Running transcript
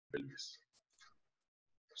pelvis.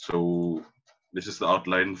 So this is the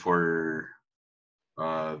outline for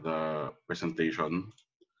the presentation.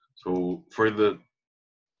 So for the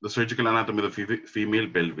surgical anatomy of the female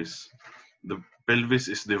pelvis, the pelvis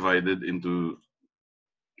is divided into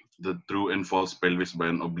the true and false pelvis by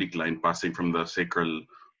an oblique line passing from the sacral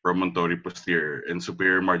promontory posterior and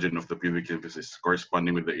superior margin of the pubic symphysis,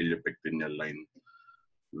 corresponding with the iliopectineal line.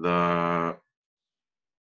 The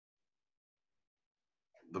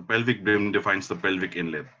the pelvic brim defines the pelvic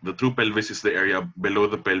inlet. The true pelvis is the area below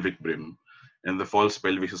the pelvic brim, and the false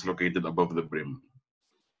pelvis is located above the brim.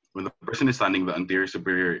 When the person is standing, the anterior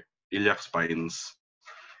superior iliac spines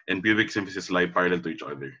and pubic symphysis lie parallel to each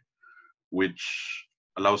other, which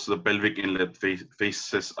allows the pelvic inlet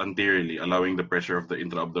faces anteriorly, allowing the pressure of the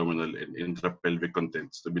intra-abdominal and intra-pelvic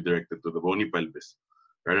contents to be directed to the bony pelvis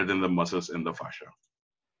rather than the muscles and the fascia.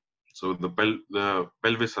 So the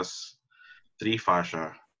pelvis has three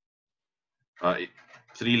fascia, uh,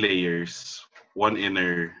 three layers, one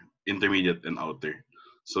inner, intermediate, and outer.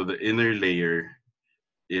 So the inner layer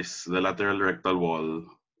is the lateral rectal wall,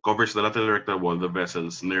 covers the lateral rectal wall, the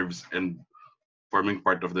vessels, nerves, and forming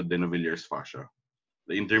part of the Denovilliers fascia.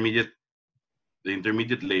 The intermediate the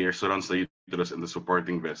intermediate layer surrounds the uterus and the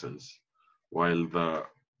supporting vessels, while the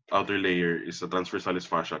outer layer is the transversalis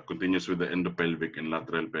fascia, continues with the endopelvic and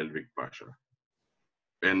lateral pelvic fascia,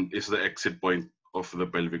 and is the exit point of the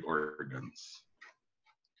pelvic organs.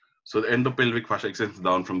 So the endopelvic fascia extends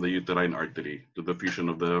down from the uterine artery to the fusion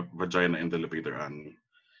of the vagina and the levator ani.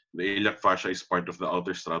 The iliac fascia is part of the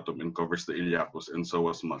outer stratum and covers the iliacus and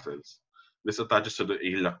psoas muscles. This attaches to the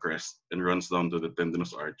iliac crest and runs down to the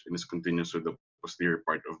tendinous arch and is continuous with the posterior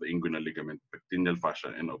part of the inguinal ligament, pectineal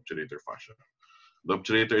fascia, and obturator fascia. The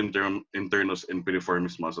obturator internus and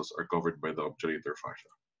piriformis muscles are covered by the obturator fascia.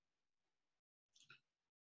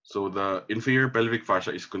 So the inferior pelvic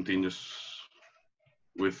fascia is continuous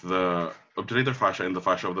with the obturator fascia and the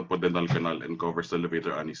fascia of the podental canal and covers the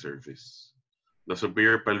levator ani surface. The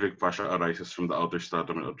superior pelvic fascia arises from the outer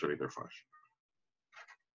stratum and obturator fascia.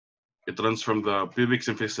 It runs from the pubic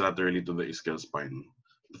symphysis laterally to the ischial spine.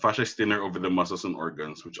 The fascia is thinner over the muscles and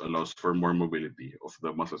organs, which allows for more mobility of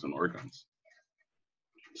the muscles and organs.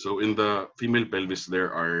 So in the female pelvis,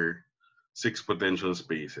 there are 6 potential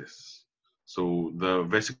spaces. So the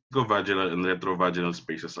vesicovaginal and retrovaginal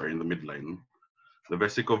spaces are in the midline. The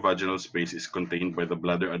vesicovaginal space is contained by the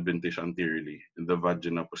bladder adventitia anteriorly and the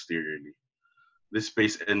vagina posteriorly. This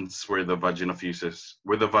space ends where the vagina fuses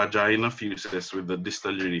with the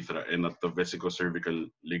distal urethra and at the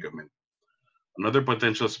vesicocervical ligament. Another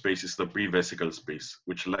potential space is the prevesical space,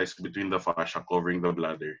 which lies between the fascia covering the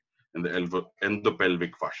bladder and the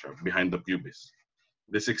endopelvic fascia behind the pubis.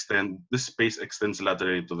 This space extends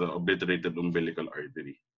laterally to the obliterated umbilical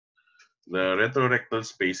artery. The retrorectal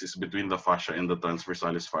space is between the fascia and the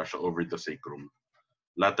transversalis fascia over the sacrum.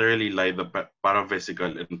 Laterally lie the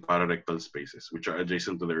paravesical and pararectal spaces, which are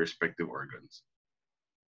adjacent to their respective organs.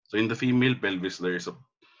 So in the female pelvis, there is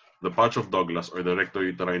the pouch of Douglas or the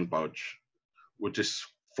rectouterine pouch, which is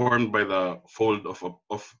formed by the fold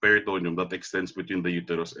of peritoneum that extends between the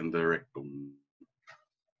uterus and the rectum.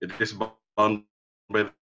 It is bound by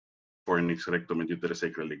the fornix, rectum, and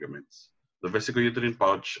uterosacral ligaments. The vesicouterine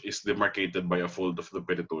pouch is demarcated by a fold of the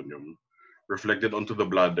peritoneum, reflected onto the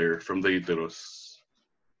bladder from the uterus.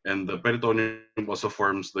 And the peritoneum also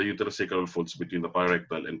forms the uterosacral folds between the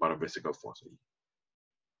pararectal and paravesical fossae.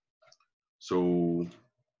 So,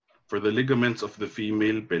 for the ligaments of the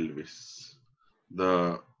female pelvis,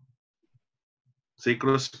 the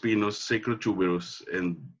sacrospinous, sacrotuberous,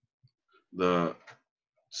 and the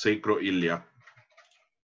sacroiliac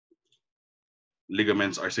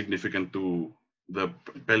ligaments are significant to the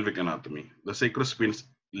pelvic anatomy. The sacrospinous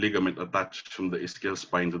ligament attaches from the ischial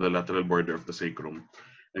spine to the lateral border of the sacrum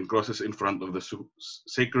and crosses in front of the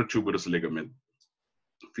sacrotuberous ligament,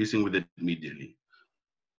 fusing with it medially.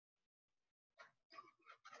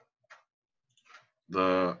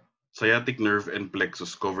 The sciatic nerve and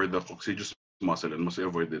plexus cover the coccygeus muscle and must be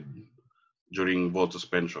avoided during vault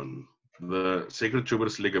suspension. The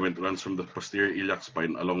sacrotuberous ligament runs from the posterior iliac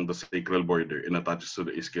spine along the sacral border and attaches to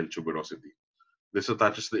the ischial tuberosity. This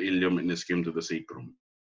attaches the ilium and ischium to the sacrum.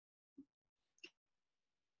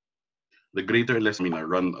 The greater and lesser lamina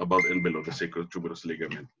run above and below the sacrotuberous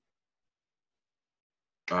ligament.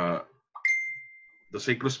 The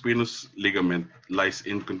sacrospinous ligament lies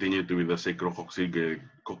in continuity with the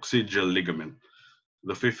sacrococcygeal ligament.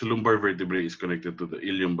 The fifth lumbar vertebrae is connected to the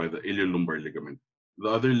ilium by the iliolumbar ligament. The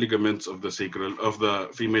other ligaments of the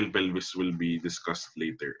female pelvis will be discussed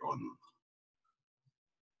later on.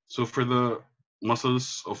 So for the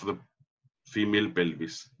muscles of the female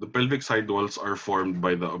pelvis. The pelvic sidewalls are formed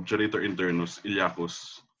by the obturator internus,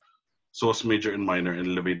 iliacus, psoas major and minor, and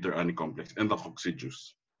levator ani complex, and the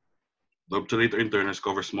coccygeus. The obturator internus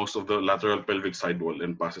covers most of the lateral pelvic sidewall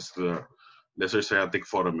and passes to the lesser sciatic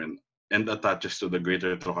foramen and attaches to the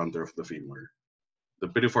greater trochanter of the femur. The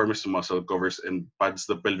piriformis muscle covers and pads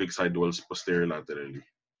the pelvic sidewalls posterior laterally.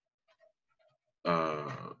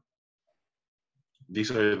 Uh,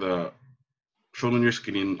 these are the shown on your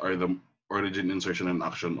screen are the origin, insertion, and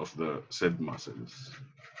action of the said muscles.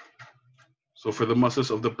 So for the muscles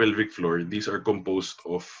of the pelvic floor, these are composed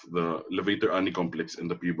of the levator ani complex and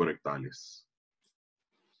the puborectalis.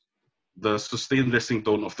 The sustained resting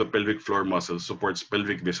tone of the pelvic floor muscle supports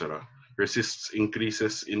pelvic viscera, resists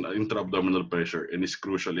increases in intra-abdominal pressure, and is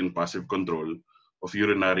crucial in passive control of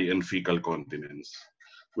urinary and fecal continence.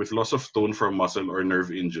 With loss of tone from muscle or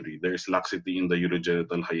nerve injury, there is laxity in the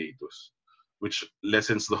urogenital hiatus, which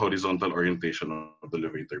lessens the horizontal orientation of the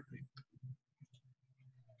levator plate.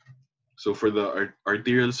 So for the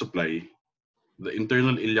arterial supply, the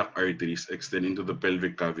internal iliac arteries extend into the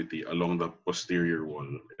pelvic cavity along the posterior wall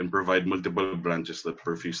and provide multiple branches that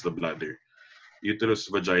perfuse the bladder, uterus,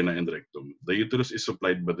 vagina, and rectum. The uterus is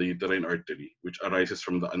supplied by the uterine artery, which arises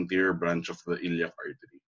from the anterior branch of the iliac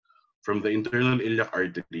artery. From the internal iliac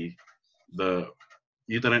artery, the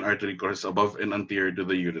uterine artery crosses above and anterior to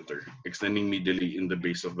the ureter, extending medially in the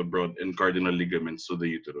base of the broad and cardinal ligaments to the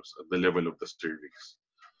uterus at the level of the cervix.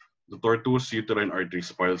 The tortuous uterine artery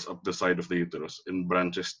spirals up the side of the uterus and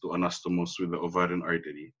branches to anastomose with the ovarian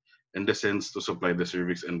artery and descends to supply the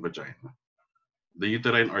cervix and vagina. The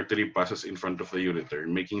uterine artery passes in front of the ureter,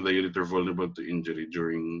 making the ureter vulnerable to injury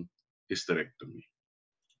during hysterectomy.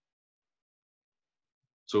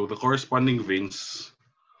 So the corresponding veins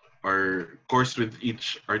are coursed with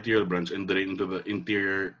each arterial branch and drain into the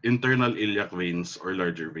internal iliac veins or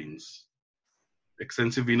larger veins.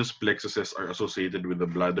 Extensive venous plexuses are associated with the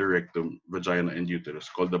bladder, rectum, vagina, and uterus,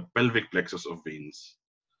 called the pelvic plexus of veins.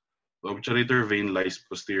 The obturator vein lies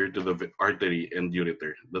posterior to the artery and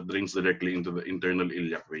ureter that drains directly into the internal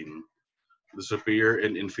iliac vein. The superior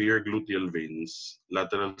and inferior gluteal veins,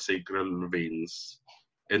 lateral sacral veins,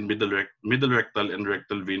 and middle rectal and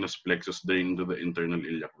rectal venous plexus drain into the internal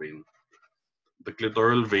iliac vein. The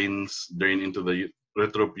clitoral veins drain into the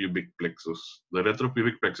retropubic plexus. The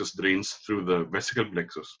retropubic plexus drains through the vesical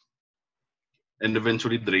plexus and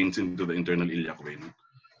eventually drains into the internal iliac vein.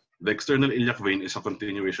 The external iliac vein is a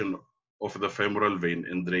continuation of the femoral vein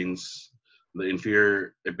and drains the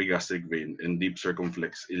inferior epigastric vein and deep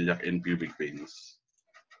circumflex iliac and pubic veins.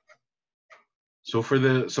 So for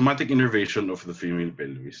the somatic innervation of the female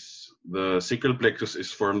pelvis, the sacral plexus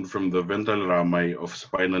is formed from the ventral rami of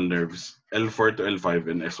spinal nerves L4 to L5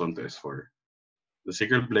 and S1 to S4. The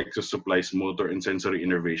sacral plexus supplies motor and sensory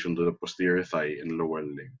innervation to the posterior thigh and lower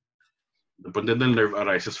leg. The pudendal nerve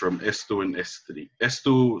arises from S2 and S3,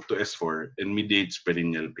 S2 to S4, and mediates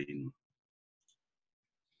perineal pain.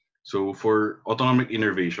 So for autonomic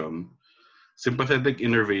innervation, sympathetic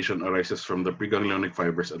innervation arises from the preganglionic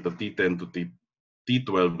fibers at the T10 to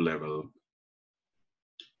T12 level.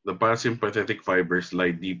 The parasympathetic fibers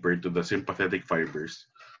lie deeper to the sympathetic fibers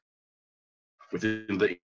within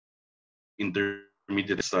the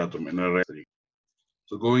intermediate stratum and arise.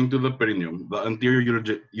 So going to the perineum, the anterior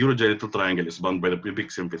urogenital triangle is bound by the pubic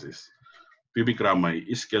symphysis, pubic rami,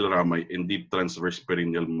 ischial rami, and deep transverse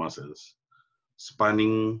perineal muscles,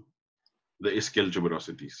 spanning the ischial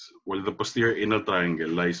tuberosities, while the posterior anal triangle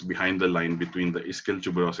lies behind the line between the ischial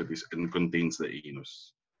tuberosities and contains the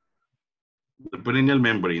anus. The perineal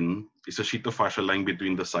membrane is a sheet of fascia lying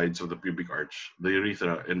between the sides of the pubic arch. The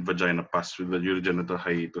urethra and vagina pass through the urogenital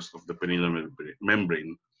hiatus of the perineal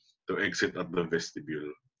membrane to exit at the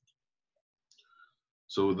vestibule.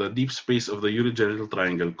 So the deep space of the urogenital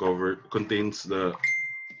triangle contains the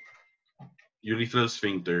urethral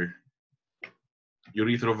sphincter,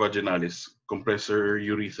 uretrovaginalis, compressor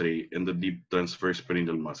urethrae, and the deep transverse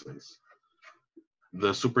perineal muscles.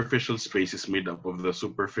 The superficial space is made up of the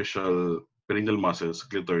superficial perineal muscles,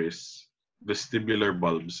 clitoris, vestibular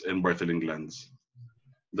bulbs, and Bartholin glands.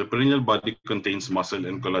 The perineal body contains muscle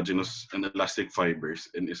and collagenous and elastic fibers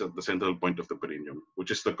and is at the central point of the perineum, which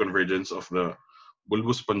is the convergence of the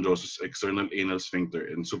bulbus spongosus, external anal sphincter,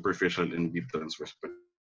 and superficial and deep transverse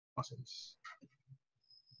muscles.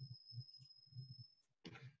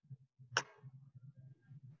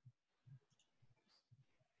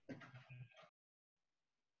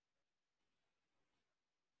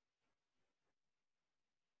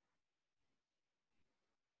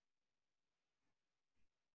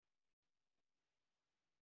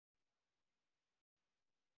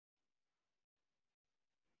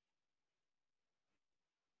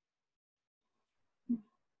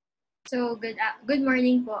 Good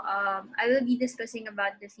morning po. I will be discussing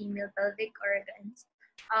about the female pelvic organs,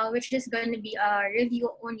 which is going to be a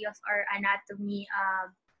review only of our anatomy,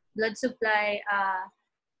 blood supply,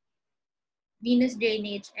 venous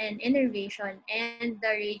drainage and innervation, and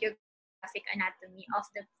the radiographic anatomy of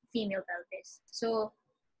the female pelvis.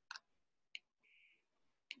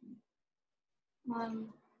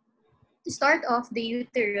 Um, to start off, the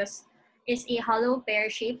uterus is a hollow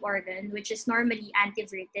pear-shaped organ which is normally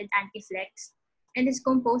anteverted, anteflex, and is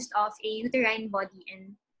composed of a uterine body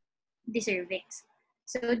and the cervix.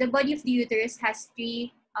 So the body of the uterus has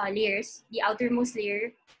three layers. The outermost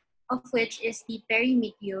layer of which is the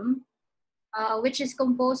perimetrium, which is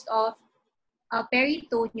composed of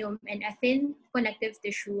peritoneum and a thin connective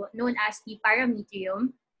tissue known as the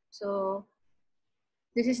parametrium. So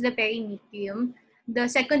this is the perimetrium. The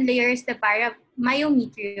second layer is the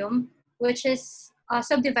myometrium, which is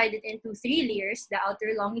subdivided into three layers: the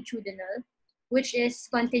outer longitudinal, which is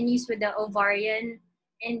continuous with the ovarian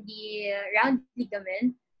and the round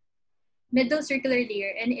ligament, middle circular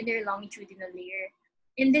layer, and inner longitudinal layer.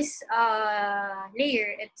 In this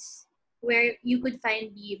layer, it's where you could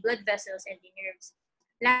find the blood vessels and the nerves.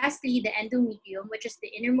 Lastly, the endometrium, which is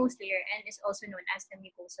the innermost layer and is also known as the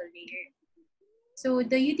mucosal layer. So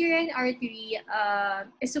the uterine artery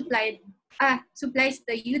supplies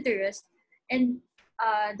the uterus, and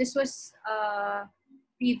this was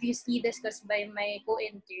previously discussed by my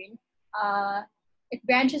co-intern. It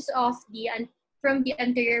branches off from the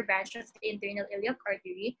anterior branch of the internal iliac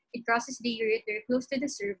artery. It crosses the ureter close to the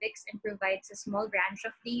cervix and provides a small branch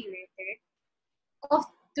of the ureter off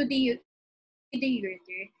to the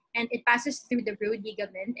ureter, and it passes through the broad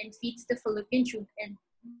ligament and feeds the fallopian tube and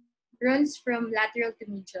runs from lateral to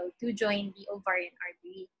medial to join the ovarian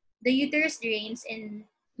artery. The uterus drains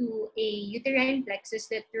into a uterine plexus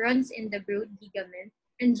that runs in the broad ligament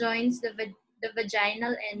and joins the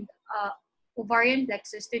vaginal and ovarian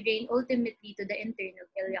plexus to drain ultimately to the internal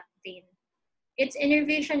iliac vein. Its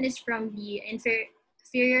innervation is from the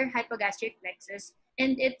inferior hypogastric plexus,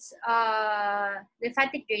 and its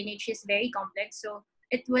lymphatic drainage is very complex, so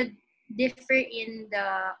it would differ in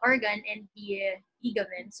the organ and the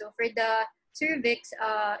ligament. So for the cervix,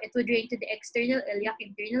 it would drain to the external iliac,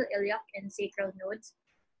 internal iliac, and sacral nodes.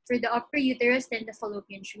 For the upper uterus, then the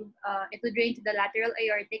fallopian tube, it would drain to the lateral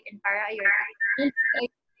aortic and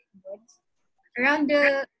para-aortic nodes. Around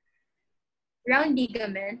the round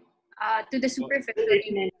ligament, to the superficial the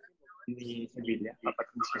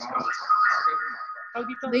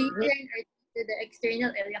uterine artery to the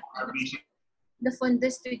external iliac nodes, the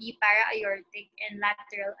fundus to the para-aortic and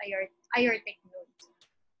lateral aortic nodes.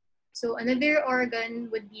 So another organ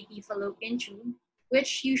would be the fallopian tube,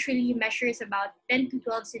 which usually measures about 10 to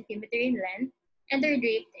 12 centimeter in length, and they're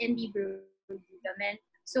draped in the broad ligament.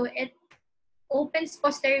 So it opens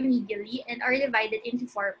posteromedially and are divided into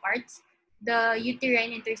four parts: the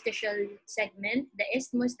uterine interstitial segment, the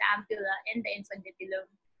isthmus, the ampulla, and the infundibulum.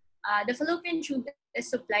 The fallopian tube is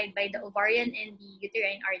supplied by the ovarian and the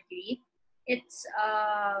uterine artery. Its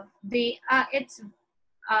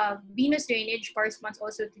venous drainage corresponds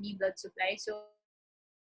also to the blood supply. So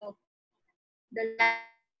the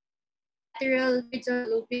lateral drains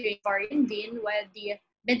of the ovarian vein, while the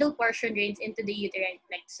middle portion drains into the uterine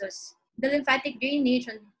plexus. The lymphatic drainage,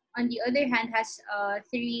 on the other hand, has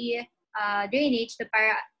three drainage: the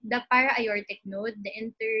para-aortic node, the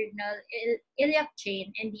internal iliac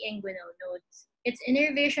chain, and the inguinal nodes. Its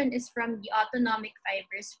innervation is from the autonomic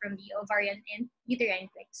fibers from the ovarian and uterine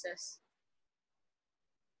plexus.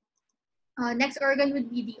 Next organ would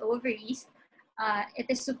be the ovaries. It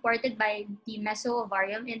is supported by the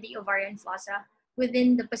mesoovarium and the ovarian fossa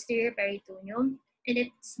within the posterior peritoneum, and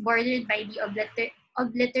it's bordered by the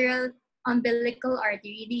obliteral umbilical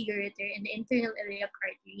artery, the ureter, and the internal iliac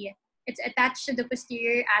artery. It's attached to the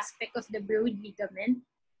posterior aspect of the broad ligament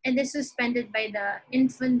and is suspended by the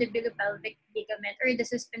infundibulopelvic ligament or the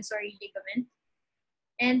suspensory ligament,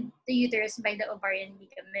 and the uterus by the ovarian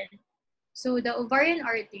ligament. So the ovarian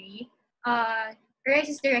artery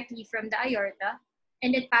arises directly from the aorta,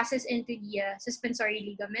 and it passes into the suspensory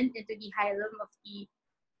ligament into the hilum of the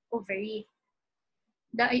ovary.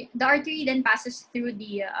 The artery then passes through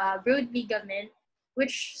the broad ligament,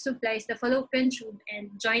 which supplies the fallopian tube and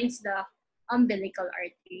joins the umbilical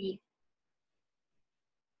artery.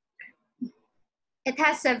 It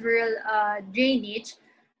has several drainage.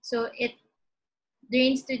 So it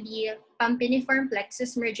drains to the pampiniform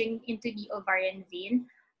plexus, merging into the ovarian vein.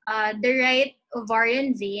 The right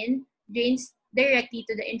ovarian vein drains directly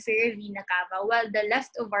to the inferior vena cava, while the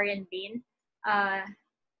left ovarian vein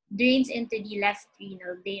drains into the left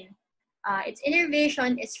renal vein. Its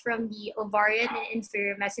innervation is from the ovarian and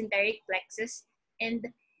inferior mesenteric plexus,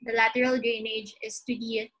 and the lateral drainage is to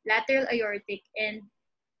the lateral aortic and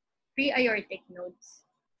pre-aortic nodes.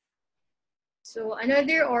 So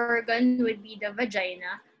another organ would be the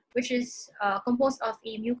vagina, which is composed of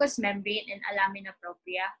a mucous membrane and a lamina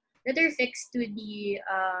propria that are fixed to the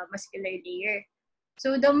muscular layer.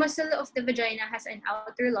 So the muscle of the vagina has an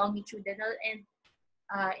outer longitudinal and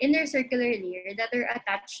inner circular layer that are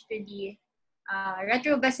attached to the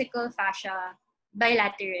retrovesical fascia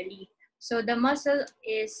bilaterally. So the muscle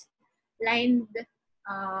is lined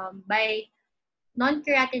by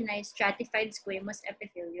non-keratinized stratified squamous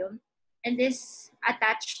epithelium and is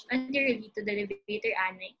attached anteriorly to the levator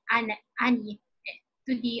ani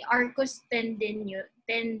to the arcus tendinous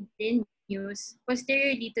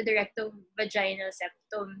posteriorly to the rectovaginal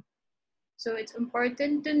septum. So it's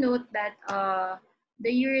important to note that the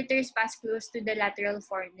ureters pass close to the lateral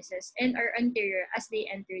fornices and are anterior as they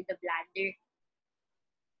enter the bladder.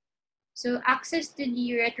 So access to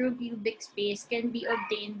the retropubic space can be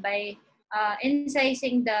obtained by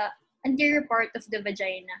incising the anterior part of the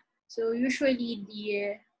vagina. So usually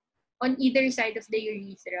on either side of the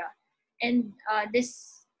urethra. And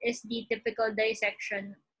this is the typical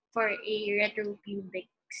dissection for a retropubic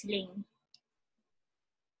sling.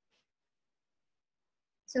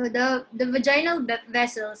 So the vaginal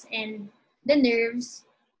vessels and the nerves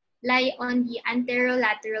lie on the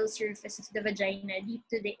anterolateral surface of the vagina deep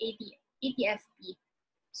to the ATFP.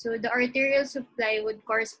 So the arterial supply would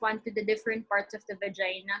correspond to the different parts of the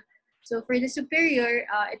vagina. So for the superior,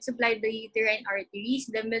 it's supplied by uterine arteries,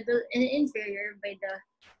 the middle and inferior by the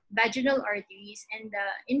vaginal arteries, and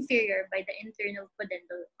the inferior by the internal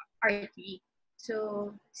pudendal artery.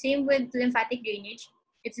 So same with lymphatic drainage,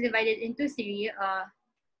 it's divided into three.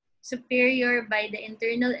 Superior by the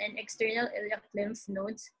internal and external iliac lymph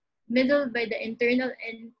nodes, middle by the internal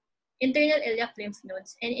iliac lymph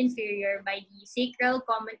nodes, and inferior by the sacral,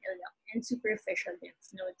 common iliac, and superficial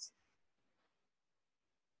lymph nodes.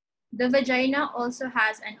 The vagina also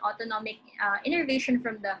has an autonomic innervation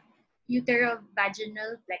from the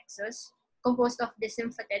uterovaginal plexus, composed of the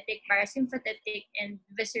sympathetic, parasympathetic, and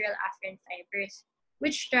visceral afferent fibers,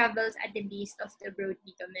 which travels at the base of the broad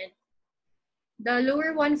ligament. The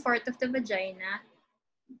lower 1/4 of the vagina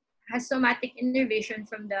has somatic innervation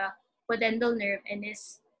from the pudendal nerve and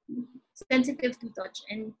is sensitive to touch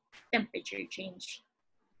and temperature change.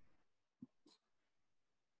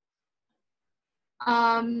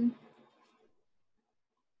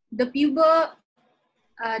 The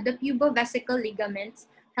pubovesical ligaments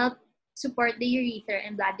help support the urethra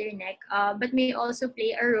and bladder neck, but may also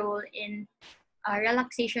play a role in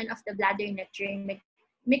relaxation of the bladder neck during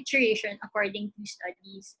micturition, according to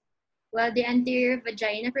studies. While the anterior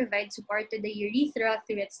vagina provides support to the urethra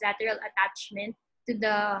through its lateral attachment to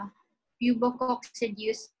the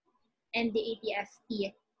pubococcygeus and the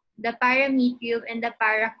ATFP. The parametrium and the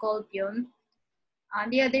paracolpium,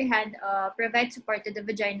 on the other hand, provide support to the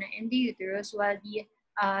vagina and the uterus, while the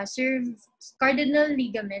cardinal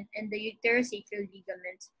ligament and the uterosacral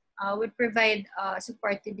ligaments would provide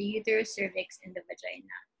support to the uterus, cervix, and the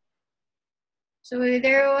vagina. So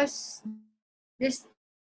there was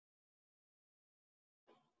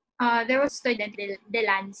study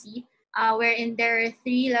Delancey, wherein there are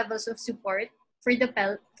 3 levels of support for the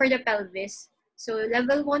pelvis. So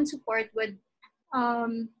level 1 support would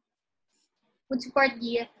support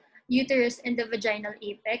the uterus and the vaginal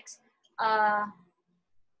apex. The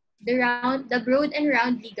broad and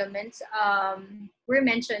round ligaments were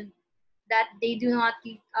mentioned that they do not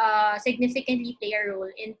significantly play a role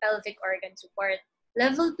in pelvic organ support.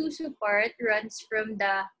 Level 2 support runs from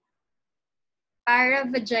the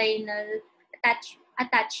paravaginal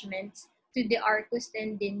attachments to the arcus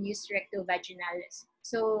tendinous rectovaginalis.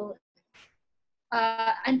 So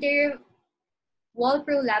anterior wall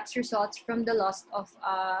prolapse results from the loss of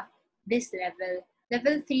this level.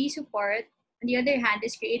 Level 3 support, on the other hand,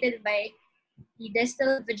 is created by the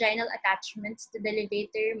distal vaginal attachments to the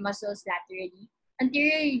levator muscles laterally,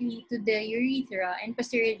 anteriorly to the urethra, and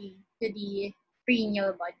posteriorly to the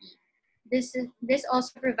perineal body. This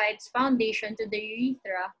also provides foundation to the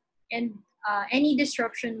urethra, and any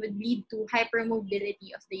disruption would lead to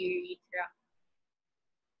hypermobility of the urethra.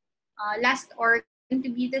 Last organ to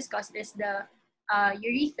be discussed is the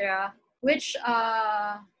urethra, which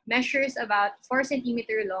measures about 4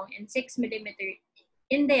 centimeter long and 6 millimeter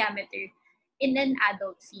in diameter in an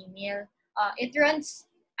adult female. It runs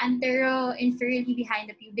antero-inferiorly behind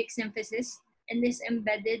the pubic symphysis and is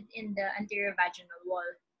embedded in the anterior vaginal wall.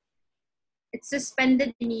 It's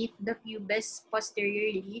suspended beneath the pubis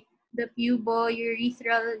posteriorly, the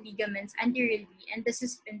pubo-urethral ligaments anteriorly, and the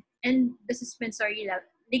suspensory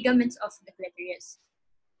ligaments of the clitoris.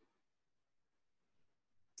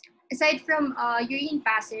 Aside from urine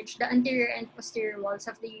passage, the anterior and posterior walls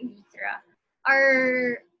of the urethra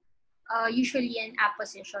are usually in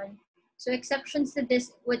apposition. So exceptions to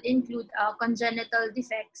this would include congenital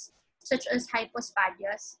defects such as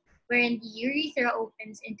hypospadias, wherein the urethra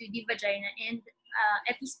opens into the vagina, and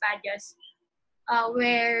epispadias,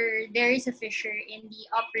 where there is a fissure in the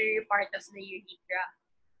upper part of the urethra.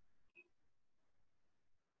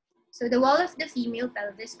 So the wall of the female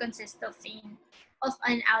pelvis consists of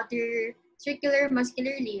an outer circular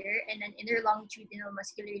muscular layer and an inner longitudinal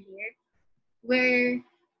muscular layer, where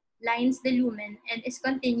lines the lumen and is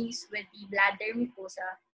continuous with the bladder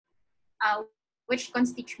mucosa, which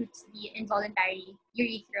constitutes the involuntary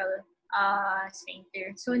urethral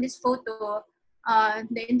sphincter. So in this photo,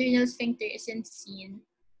 the internal sphincter isn't seen,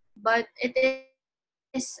 but it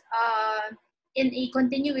is in a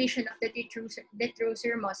continuation of the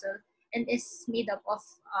detrusor muscle and is made up of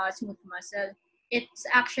smooth muscle. Its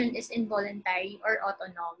action is involuntary or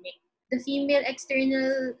autonomic. The female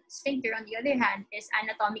external sphincter, on the other hand, is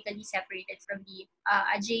anatomically separated from the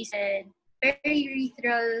adjacent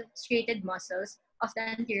periurethral striated muscles of the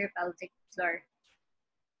anterior pelvic floor.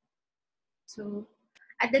 So,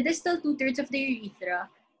 at the distal 2/3 of the urethra,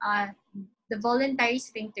 the voluntary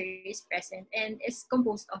sphincter is present and is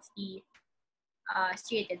composed of the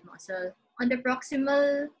striated muscle. On the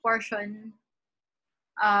proximal portion,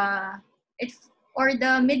 it or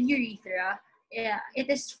the mid-urethra, it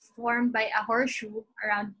is formed by a horseshoe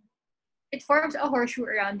around. It forms a horseshoe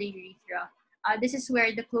around the urethra. This is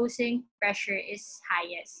where the closing pressure is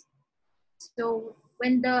highest. So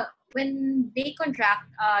when they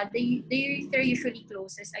contract, the urethra usually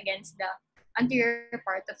closes against the anterior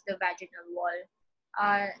part of the vaginal wall.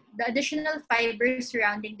 The additional fibers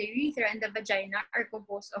surrounding the urethra and the vagina are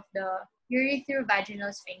composed of the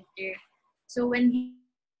urethrovaginal sphincter. So when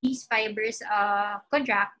these fibers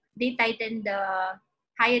contract, they tighten the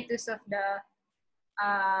hiatus of the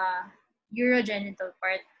urogenital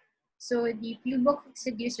part. So the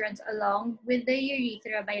pubococcygeus runs along with the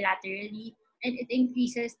urethra bilaterally, and it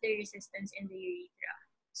increases the resistance in the urethra.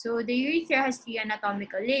 So the urethra has three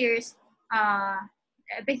anatomical layers: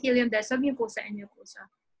 epithelium, the submucosa, and mucosa.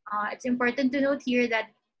 It's important to note here that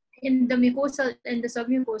in the mucosal and the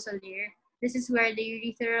submucosal layer, this is where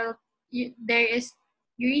there is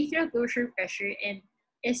urethral closure pressure and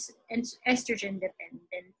is estrogen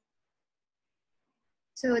dependent.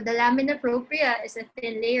 So the lamina propria is a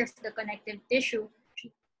thin layer of the connective tissue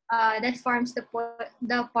that forms the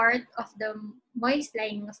part of the moist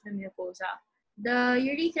lining of the mucosa. The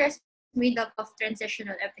urethra is made up of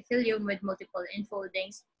transitional epithelium with multiple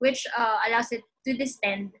infoldings, which allows it to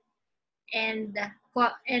distend and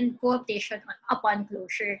coaptation upon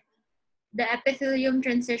closure. The epithelium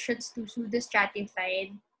transitions to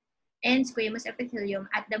pseudostratified and squamous epithelium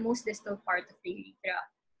at the most distal part of the urethra.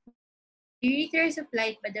 The urethra is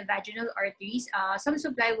supplied by the vaginal arteries. Some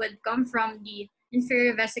supply would come from the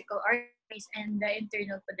inferior vesical arteries and the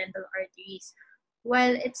internal pudendal arteries,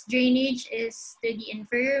 while its drainage is to the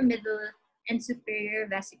inferior, middle, and superior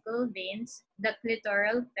vesical veins, the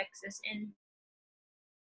clitoral plexus, and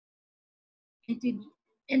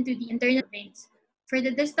into the internal veins. For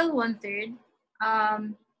the distal 1/3,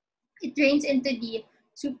 it drains into the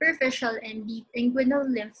superficial and deep inguinal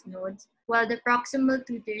lymph nodes, while the proximal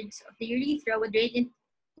 2/3 of the urethra would drain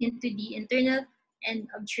into the internal and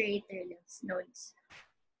obturator lymph nodes.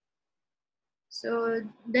 So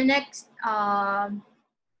the next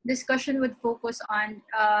discussion would focus on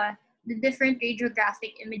the different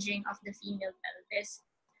radiographic imaging of the female pelvis.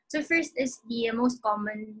 So first is the most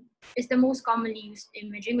commonly used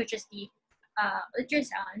imaging, which is the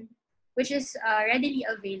ultrasound, which is readily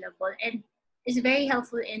available and is very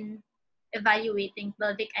helpful in evaluating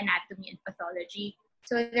pelvic anatomy and pathology.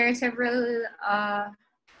 So there are several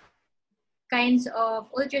kinds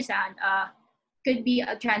of ultrasound. Could be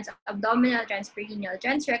a transabdominal, transperineal,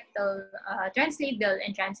 transrectal, translabial,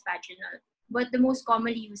 and transvaginal. But the most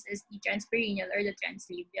commonly used is the transperineal or the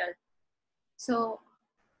translabial. So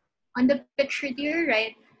on the picture to your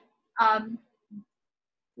right,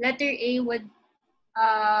 letter A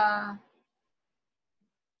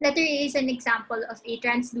is an example of a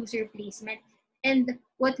transducer placement. And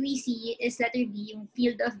what we see is letter B, yung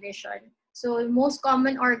field of vision. So most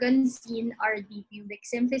common organs seen are the pubic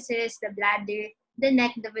symphysis, the bladder, the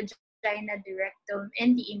neck, the vagina, the rectum,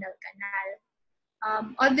 and the anal canal.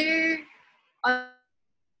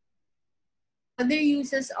 Other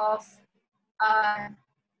uses of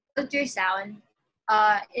ultrasound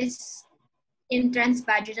is in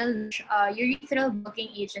transvaginal urethral blocking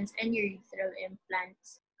agents and urethral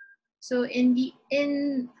implants. So in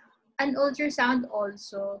an ultrasound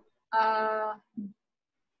also, a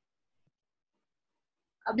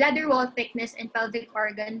bladder wall thickness and pelvic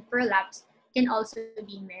organ prolapse can also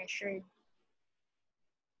be measured.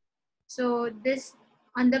 So this,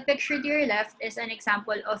 on the picture to your left, is an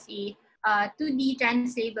example of a 2D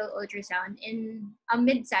translable ultrasound in a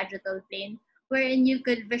mid-sagittal plane, wherein you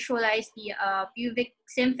could visualize the pubic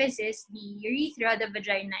symphysis, the urethra, the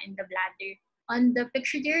vagina, and the bladder. On the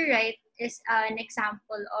picture to your right is an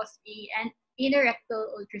example of an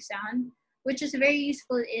anorectal ultrasound, which is very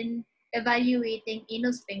useful in evaluating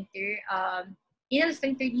anal sphincter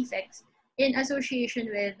defects in association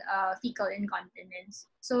with fecal incontinence.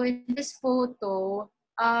 So in this photo,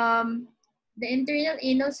 the internal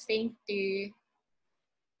anal sphincter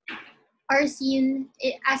are seen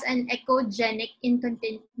as an echogenic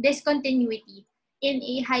discontinuity in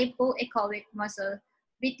a hypoechoic muscle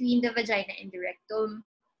between the vagina and the rectum.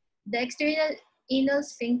 The external anal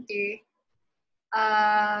sphincter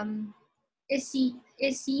um, is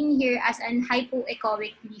seen here as an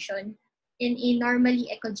hypoechoic lesion in a normally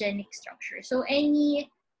echogenic structure. So any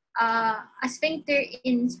a sphincter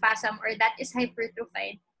in spasm or that is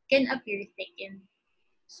hypertrophied can appear thickened.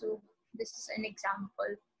 So this is an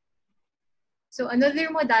example. So another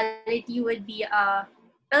modality would be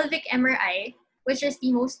pelvic MRI, which is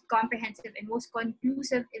the most comprehensive and most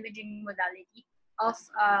conclusive imaging modality of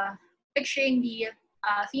picturing the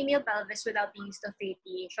female pelvis without the use of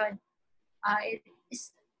radiation.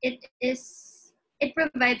 It is it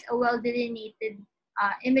provides a well delineated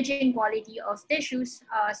imaging quality of tissues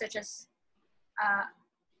such as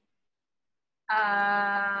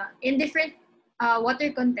in different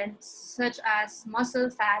water contents such as muscle,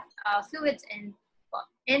 fat, fluids,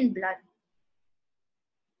 and blood.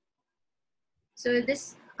 So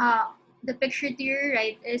this the picture to your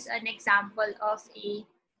right is an example of a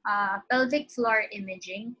pelvic floor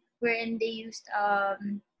imaging wherein they used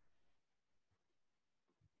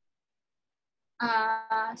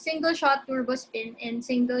single shot turbo spin and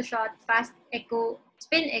single shot fast echo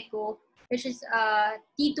spin echo, which is a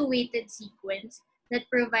T2 weighted sequence that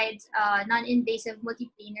provides non-invasive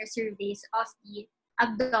multiplanar surveys of the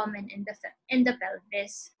abdomen and the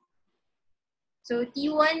pelvis. So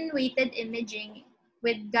T1 weighted imaging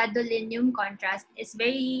with gadolinium contrast is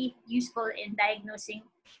very useful in diagnosing,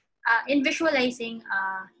 in visualizing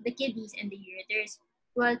the kidneys and the ureters,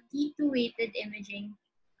 while T2 weighted imaging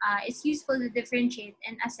is useful to differentiate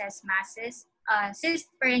and assess masses, cyst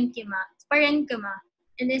parenchyma,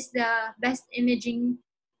 and is the best imaging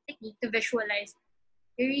technique to visualize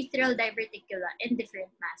urethral diverticula in different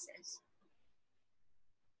masses.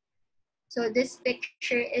 So this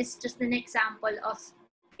picture is just an example of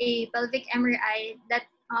a pelvic MRI that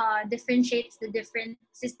differentiates the different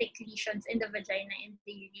cystic lesions in the vagina and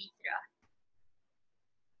the urethra.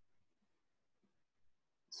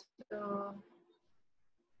 So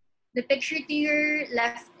the picture to your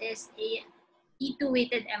left is a T2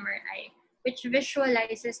 weighted MRI, which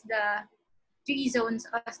visualizes the three zones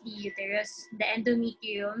of the uterus: the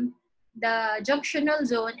endometrium, the junctional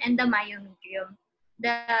zone, and the myometrium.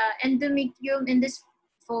 The endometrium in this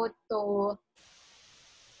photo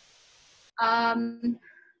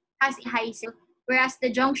has a high signal, whereas the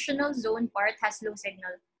junctional zone part has low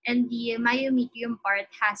signal, and the myometrium part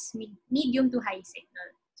has medium to high signal.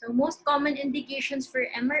 So most common indications for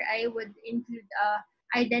MRI would include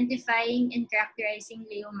identifying and characterizing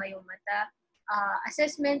leiomyomata,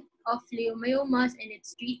 assessment of leiomyomas and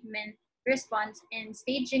its treatment, response, and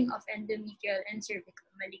staging of endometrial and cervical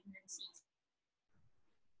malignancies.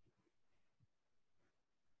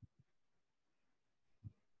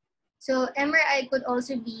 So MRI could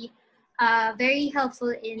also be very helpful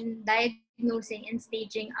in diagnosing and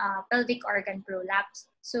staging pelvic organ prolapse.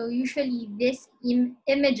 So usually these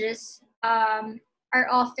images are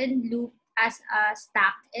often looped as a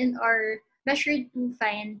stack and are measured to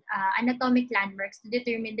find anatomic landmarks to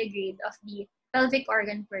determine the grade of the pelvic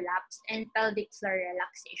organ prolapse and pelvic floor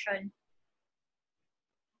relaxation.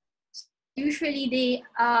 Usually they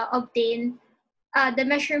the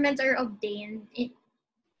measurements are obtained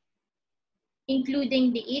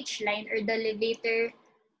including the H-line or the levator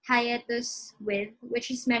hiatus width, which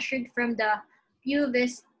is measured from the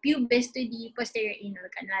pubis to the posterior anal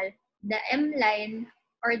canal. The M-line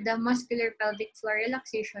or the muscular pelvic floor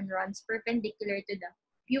relaxation runs perpendicular to the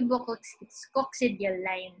pubococcygeal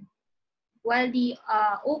line, while the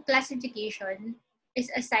O classification is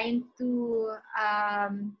assigned to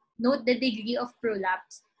note the degree of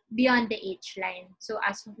prolapse beyond the H-line. So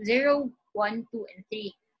as 0 1, 2, and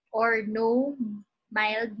 3, or no,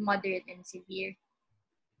 mild, moderate, and severe.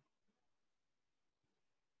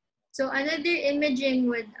 So another imaging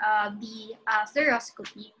would be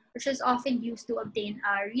fluoroscopy, which is often used to obtain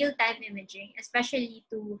real-time imaging, especially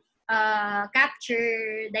to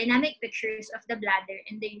capture dynamic pictures of the bladder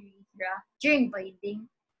and the urethra during voiding.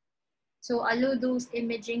 So a low-dose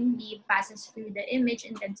imaging beam passes through the image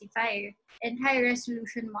intensifier and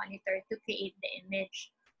high-resolution monitor to create the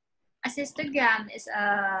image. A cystogram is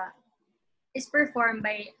performed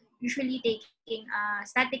by usually taking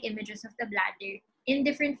static images of the bladder in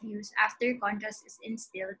different views after contrast is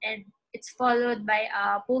instilled, and it's followed by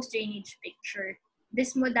a post-drainage picture.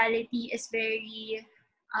 This modality is very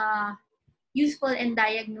uh, useful in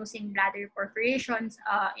diagnosing bladder perforations,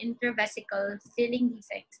 intravesical filling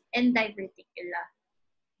defects, and diverticula.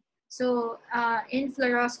 So in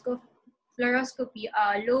fluoroscopy,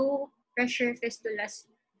 low pressure fistulas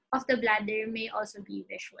of the bladder may also be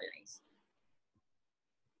visualized.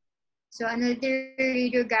 So another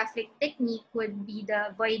radiographic technique would be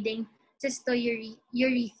the voiding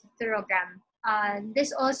cystourethrogram.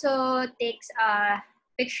 This also takes a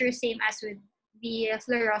picture same as with the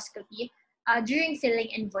fluoroscopy during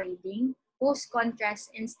filling and voiding,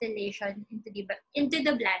 post-contrast installation into the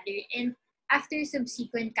bladder, and after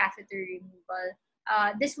subsequent catheter removal.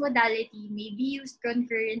 This modality may be used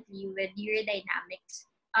concurrently with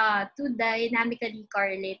urodynamics to dynamically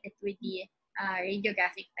correlate it with the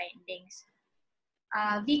radiographic findings.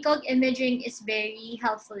 VCOG imaging is very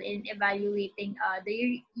helpful in evaluating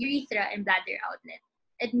the urethra and bladder outlet.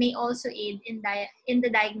 It may also aid in the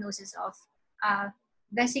diagnosis of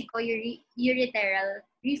vesicoureteral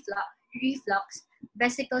reflux,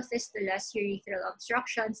 vesical fistulas, urethral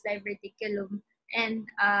obstructions, diverticulum, and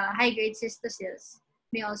high-grade cystocele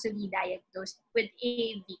may also be diagnosed with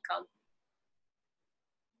a VCOG.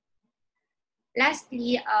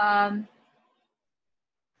 Lastly,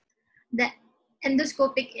 the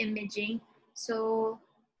endoscopic imaging. So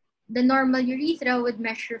the normal urethra would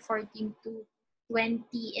measure 14 to 20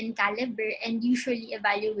 in caliber and usually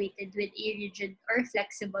evaluated with a rigid or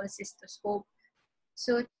flexible cystoscope.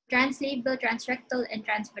 So translabral, transrectal, and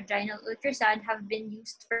transvaginal ultrasound have been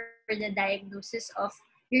used for the diagnosis of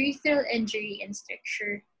urethral injury and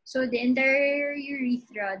stricture. So the entire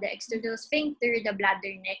urethra, the external sphincter, the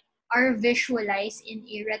bladder neck are visualized in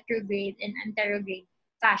a retrograde and anterograde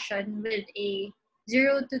fashion with a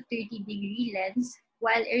 0 to 30-degree lens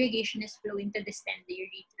while irrigation is flowing to distend the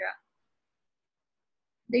urethra.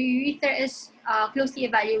 The urethra is closely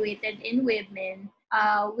evaluated in women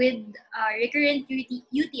with recurrent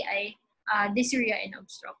UTI, dysuria, and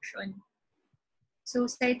obstruction. So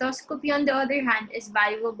cystoscopy, on the other hand, is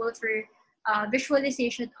valuable for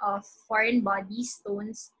visualization of foreign bodies,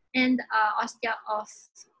 stones, and ostia of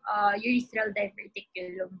urethral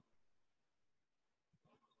diverticulum.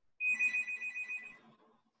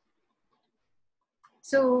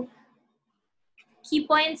 So key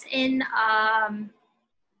points in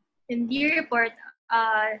the report,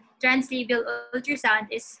 translabial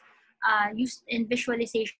ultrasound is used in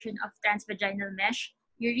visualization of transvaginal mesh,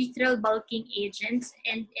 urethral bulking agents,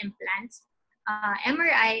 and implants.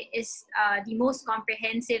 MRI is the most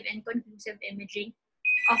comprehensive and conclusive imaging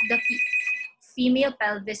of the female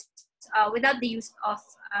pelvis without the use of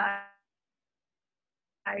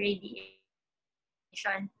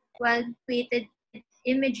radiation. While weighted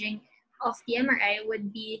imaging of the MRI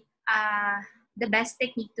would be the best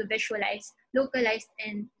technique to visualize localized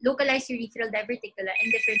urethral diverticula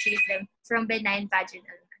and differentiate them from benign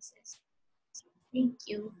vaginal masses. Thank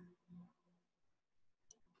you.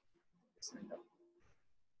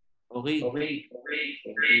 Okay. Okay.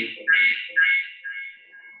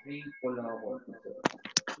 Painful lang ako.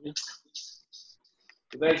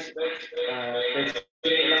 So guys,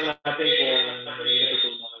 testing lang natin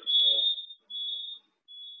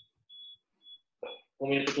kung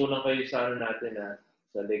may natutunan kayo sa ano natin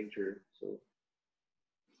sa lecture. So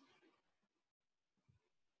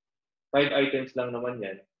 5 items lang naman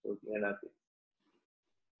yan. So tingnan natin.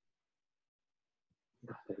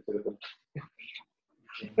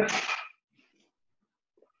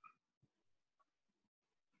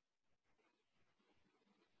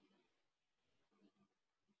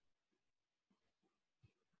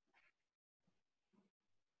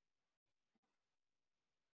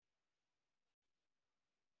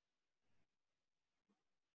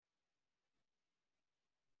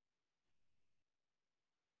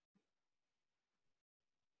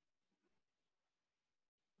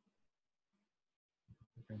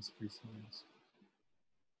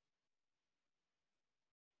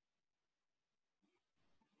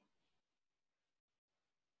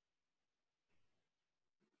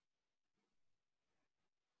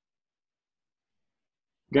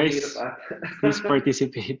 Guys, Mahirap ata. please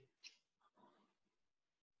participate.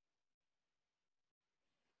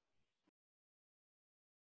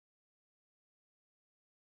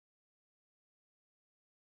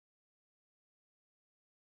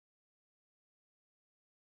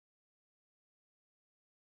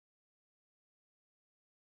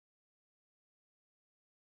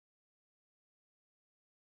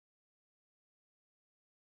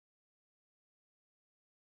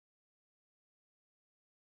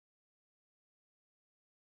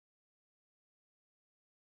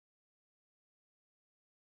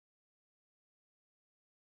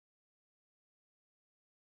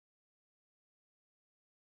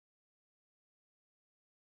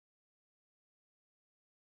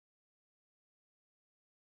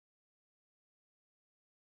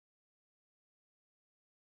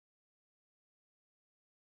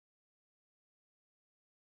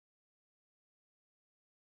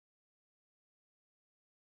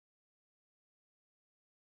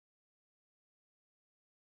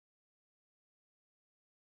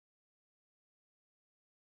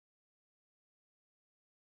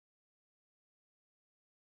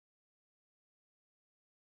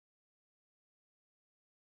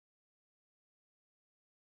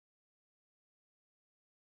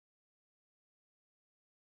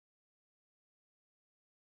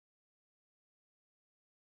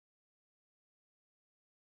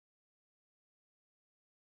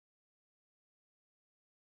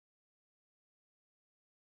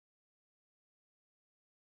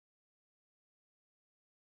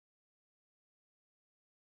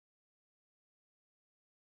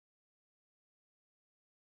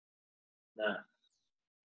 Na.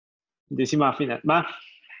 Hindi si Mafi na. Ma,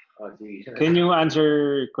 Sige. can you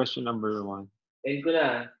answer question number 1? End ko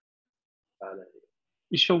na. Pala.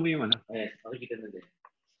 I-show mo yung ano. Ayan, makikita na din.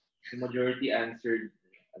 The majority answered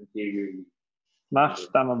anteriorly. Max,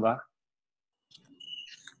 tama ba?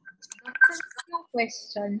 Yung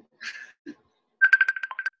question.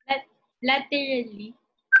 Laterally.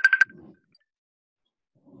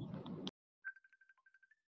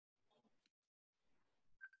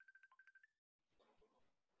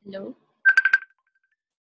 Hello?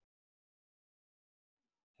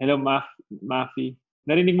 Hello, Mafi.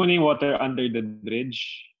 Narinig mo na yung water under the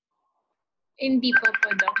bridge? Hindi po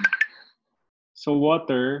daw. So,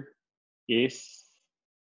 water is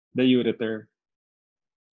the ureter.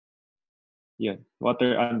 Yun.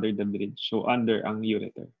 Water under the bridge. So, under ang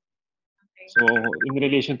ureter. Okay. So, in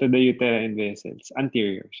relation to the uterine vessels,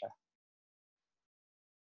 anterior siya.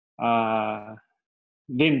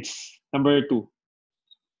 Vince, number 2.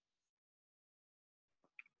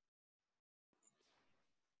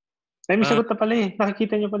 Ay, may sagot na pala eh.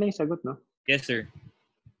 Nakikita niyo pala yung sagot, no? Yes, sir.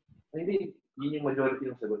 Hindi, yun yung majority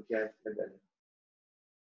ng sagot. Kaya nag-ano.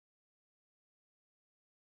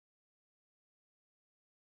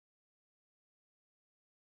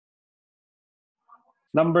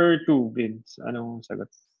 Number 2, Vince. Anong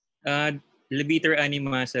sagot? Levator ani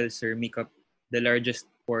muscles, sir, make up the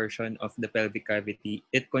largest portion of the pelvic cavity.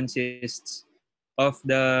 It consists of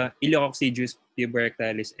the iliococcygeus,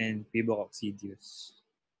 puborectalis, and pubococcygeus.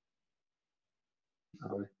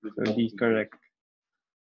 Okay. So, D correct.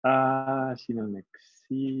 Sino next?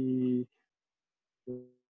 Si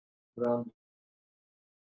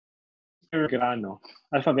Grano.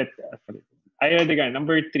 Alphabet. Ay, Edgar,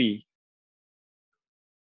 number 3.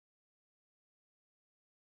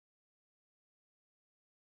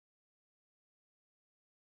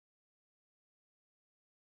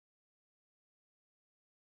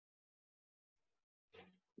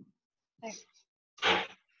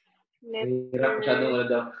 Hirap masyadong ano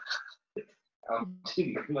daw.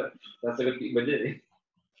 Nasagot yung iba dyan eh.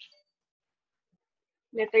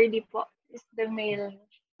 Letter D po is the male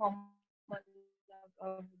homolog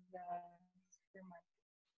of the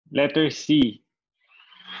spermatozoa. Letter C.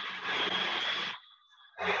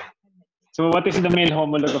 So, what is the male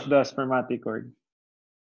homolog of the spermatocord?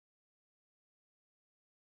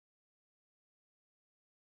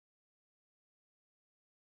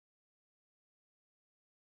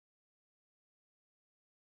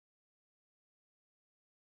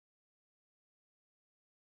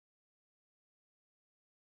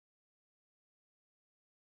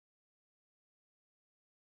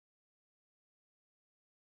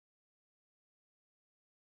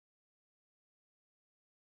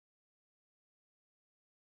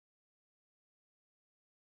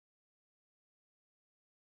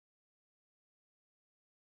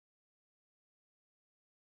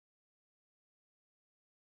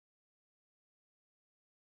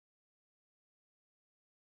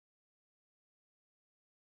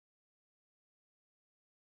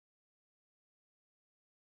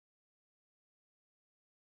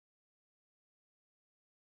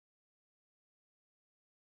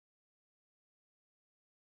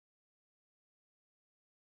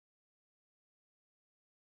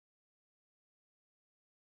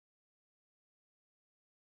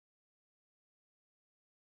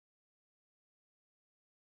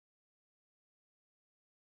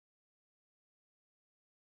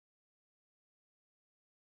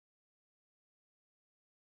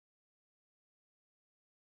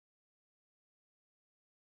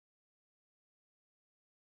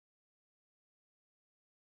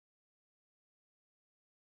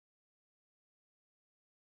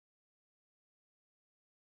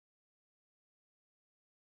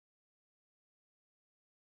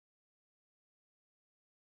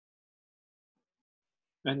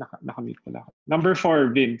 Nakamute pala ako. Number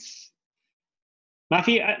 4, Vince.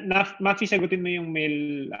 Mafi, sagutin mo yung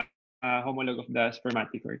male homologue of the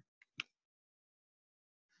spermatocord.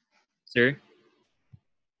 Sir?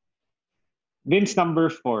 Vince, number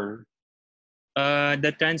 4.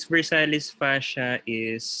 The transversalis fascia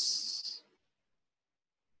is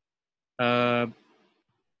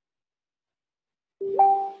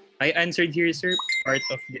I answered here, sir, part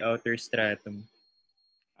of the outer stratum.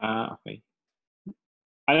 Okay.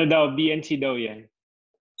 Ano daw? BNC daw yan.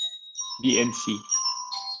 BNC.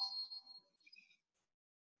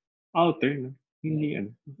 Outer, no? Hindi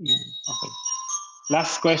ano. Okay.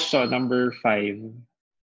 Last question, number 5.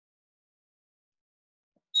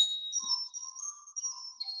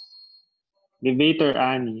 Levator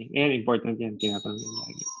ani. Ayan, important yan. Tinatanong yan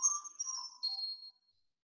lagi.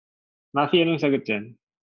 Mafi, anong sagot dyan?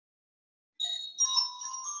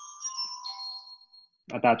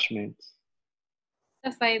 Attachments.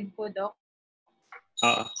 Sa 5 po, Doc.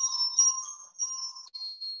 Oo.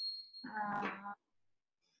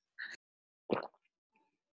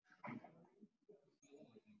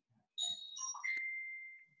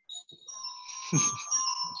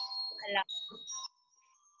 Wala.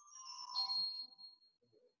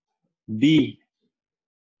 D.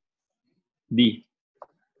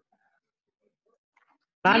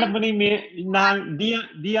 Nahanap mo na yung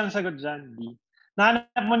D ang sagot dyan. D.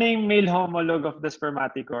 Nahanap mo na yung male homologue of the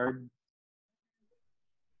spermatocord.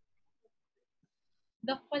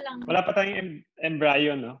 Doc pa lang. Wala pa tayong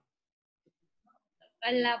embryo, no?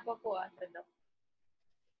 Wala pa po ata, Doc.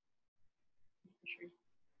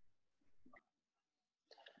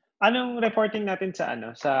 Anong reporting natin sa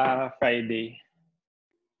Friday?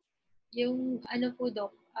 Yung ano po,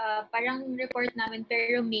 Doc, parang report namin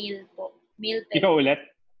pero male po. Male type. Ikaw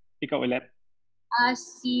ulit?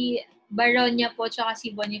 Si Baronia po tsaka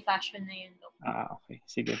si Bonifacio na yun, Doc. Okay.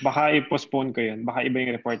 Sige. Baka i-postpone ko yun. Baka iba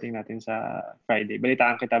yung reporting natin sa Friday.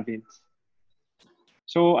 Balitaan kita, Vince.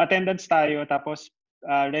 So, attendance tayo. Tapos,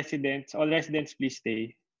 residents. All residents, please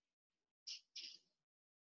stay.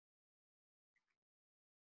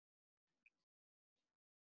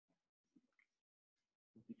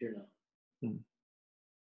 Teacher na.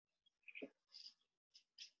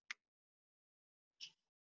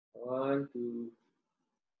 One, two.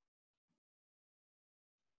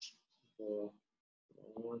 So,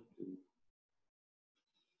 1,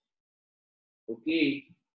 2. Okay.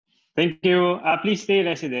 Thank you. Please stay,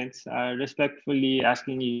 residents. Respectfully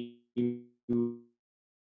asking you to...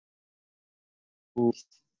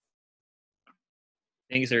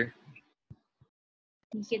 Thank you, sir.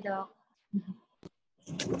 Thank you, Doc.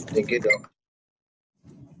 Thank you, Doc.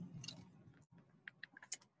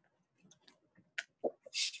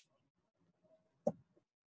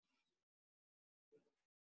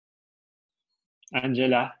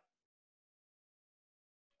 Angela,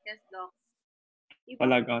 Yes, Doc.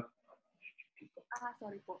 palag out.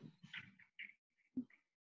 Sorry po.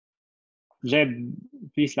 Jed,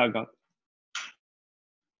 please log out.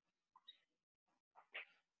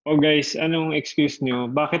 Oh guys, anong excuse nyo?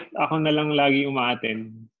 Bakit ako na lang lagi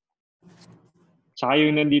umaattend? Tsaka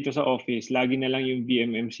yung nandito sa office, lagi na lang yung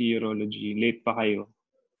VMMC Urology. Late pa kayo.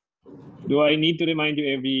 Do I need to remind you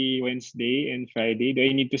every Wednesday and Friday? Do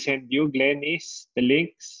I need to send you, Glennis, the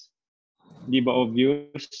links? Di ba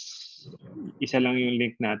obvious? Isa lang yung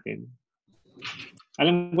link natin.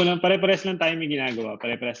 Alam ko lang, pare-pares lang tayo may ginagawa.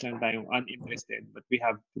 Pare-pares lang tayong uninterested. But we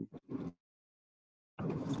have to.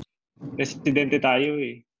 Residente tayo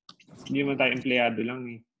eh. Hindi naman tayo empleyado lang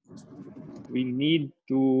eh. We need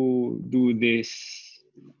to do this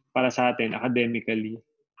para sa atin academically.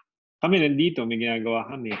 Kami nandito, may ginagawa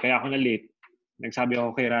kami. Kaya ako na late. Nagsabi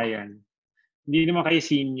ako kay Ryan. Hindi naman kayo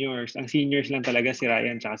seniors. Ang seniors lang talaga si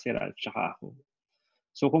Ryan, tsaka si Ralph, tsaka ako.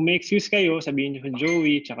 So kung may excuse kayo, sabihin niyo kay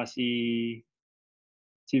Joey, tsaka si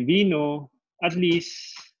Vino, at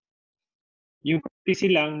least yung courtesy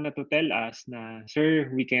lang na to tell us na, Sir,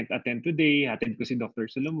 we can't attend today. Attend ko si Dr.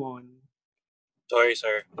 Solomon. Sorry,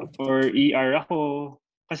 sir. Or ER ako.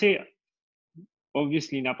 Kasi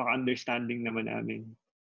obviously, napaka-understanding naman namin.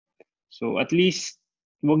 So at least,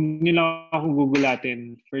 huwag nyo lang ako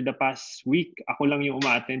gugulatin. For the past week, ako lang yung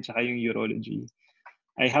uma-attend tsaka yung urology.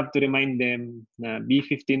 I have to remind them na be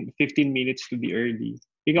 15 minutes to be early.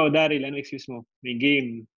 Ikaw, Daryl, ano excuse mo? May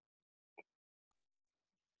game.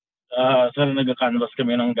 Sir, nag-canvas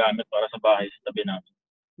kami ng gamit para sa bahay sa tabi namin.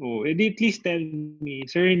 Oh, edi please tell me,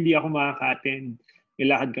 Sir, hindi ako makaka-attend.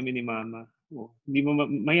 Ilakad kami ni Mama. Oh, hindi mo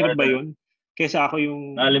mahirap ba 'yun? Kaysa ako yung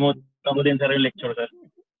Nalimutan ko din sa lecture, sir.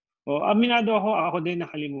 Oh, aminado ako din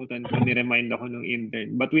nakalimutan ko, ni-remind ako ng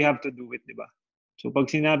intern. But we have to do it, 'di ba? So pag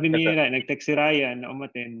sinabi ni Ryan, nag-text si Ryan na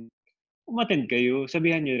umattend kayo.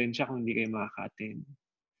 Sabihan nyo rin siya kung hindi kayo makaka-attend.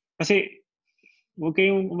 Kasi huwag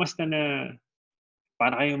kayong umasta na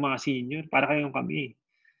para kayong mga senior, para kayong kami.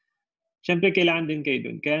 Siyempre, kailangan din kayo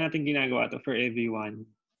dun. Kaya natin ginagawa to for everyone.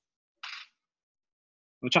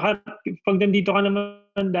 O tsaka, pag nandito ka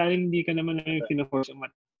naman dahil hindi ka naman pinaforce ang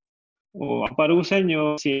parusa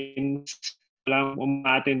nyo, since walang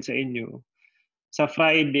umattend sa inyo, sa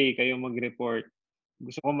Friday kayo mag-report.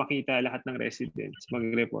 Gusto ko makita lahat ng residents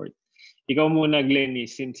mag-report. Ikaw muna, Glenny,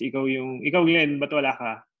 since ikaw Glenn, ba't wala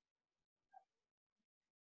ka?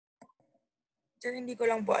 Sir, hindi ko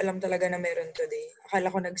lang po alam talaga na meron today. Akala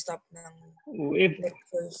ko nag-stop ng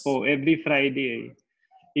breakfast. Every Friday.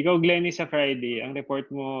 Ikaw, Glenny, sa Friday, ang report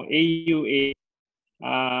mo, AUA,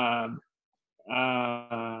 ano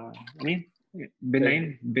yun?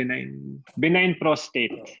 Benign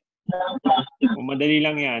prostate. Madali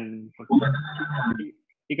lang yan.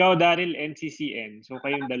 Ikaw, Daryl, NCCN. So,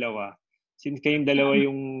 kayong dalawa. Since kayong dalawa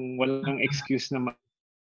yung walang excuse na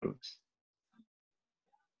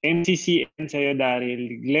NCCN sa'yo,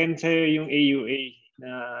 Daryl. Glenn sa'yo yung AUA na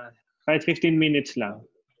kahit 15 minutes lang.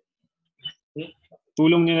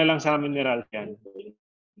 Tulong nyo na lang sa amin ni Ralph yan.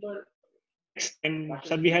 Next time,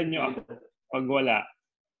 sabihan nyo ako pag wala.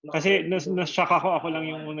 Kasi na-shock ako lang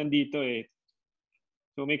yung nandito eh.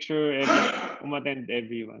 So make sure umattend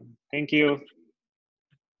everyone. Thank you.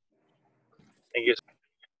 Thank you.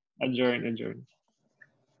 Adjourn.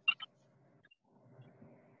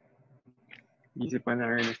 Isip pa na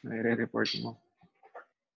Ernest na i-report mo.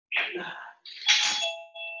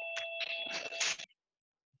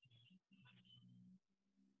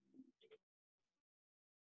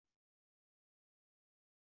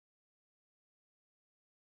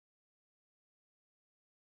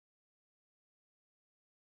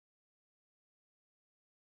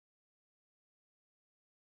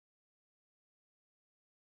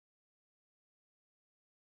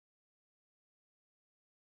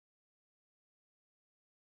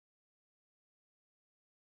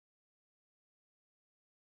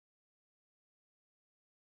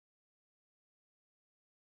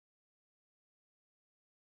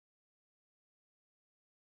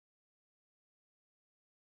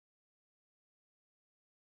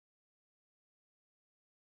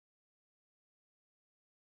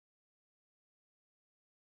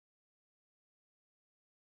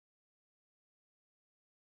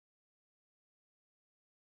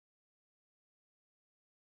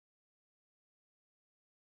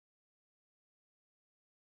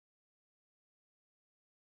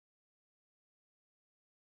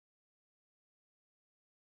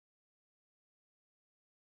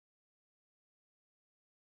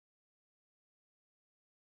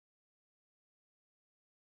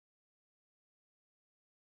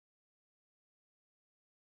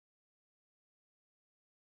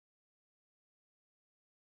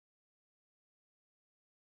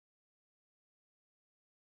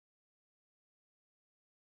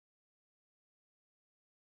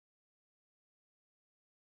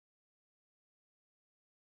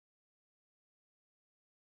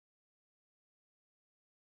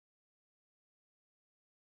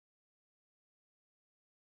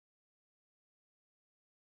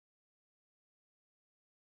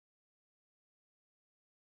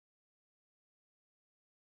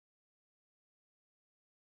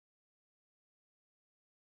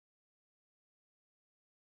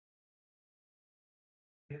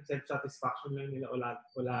 Self-satisfaction lang nila wala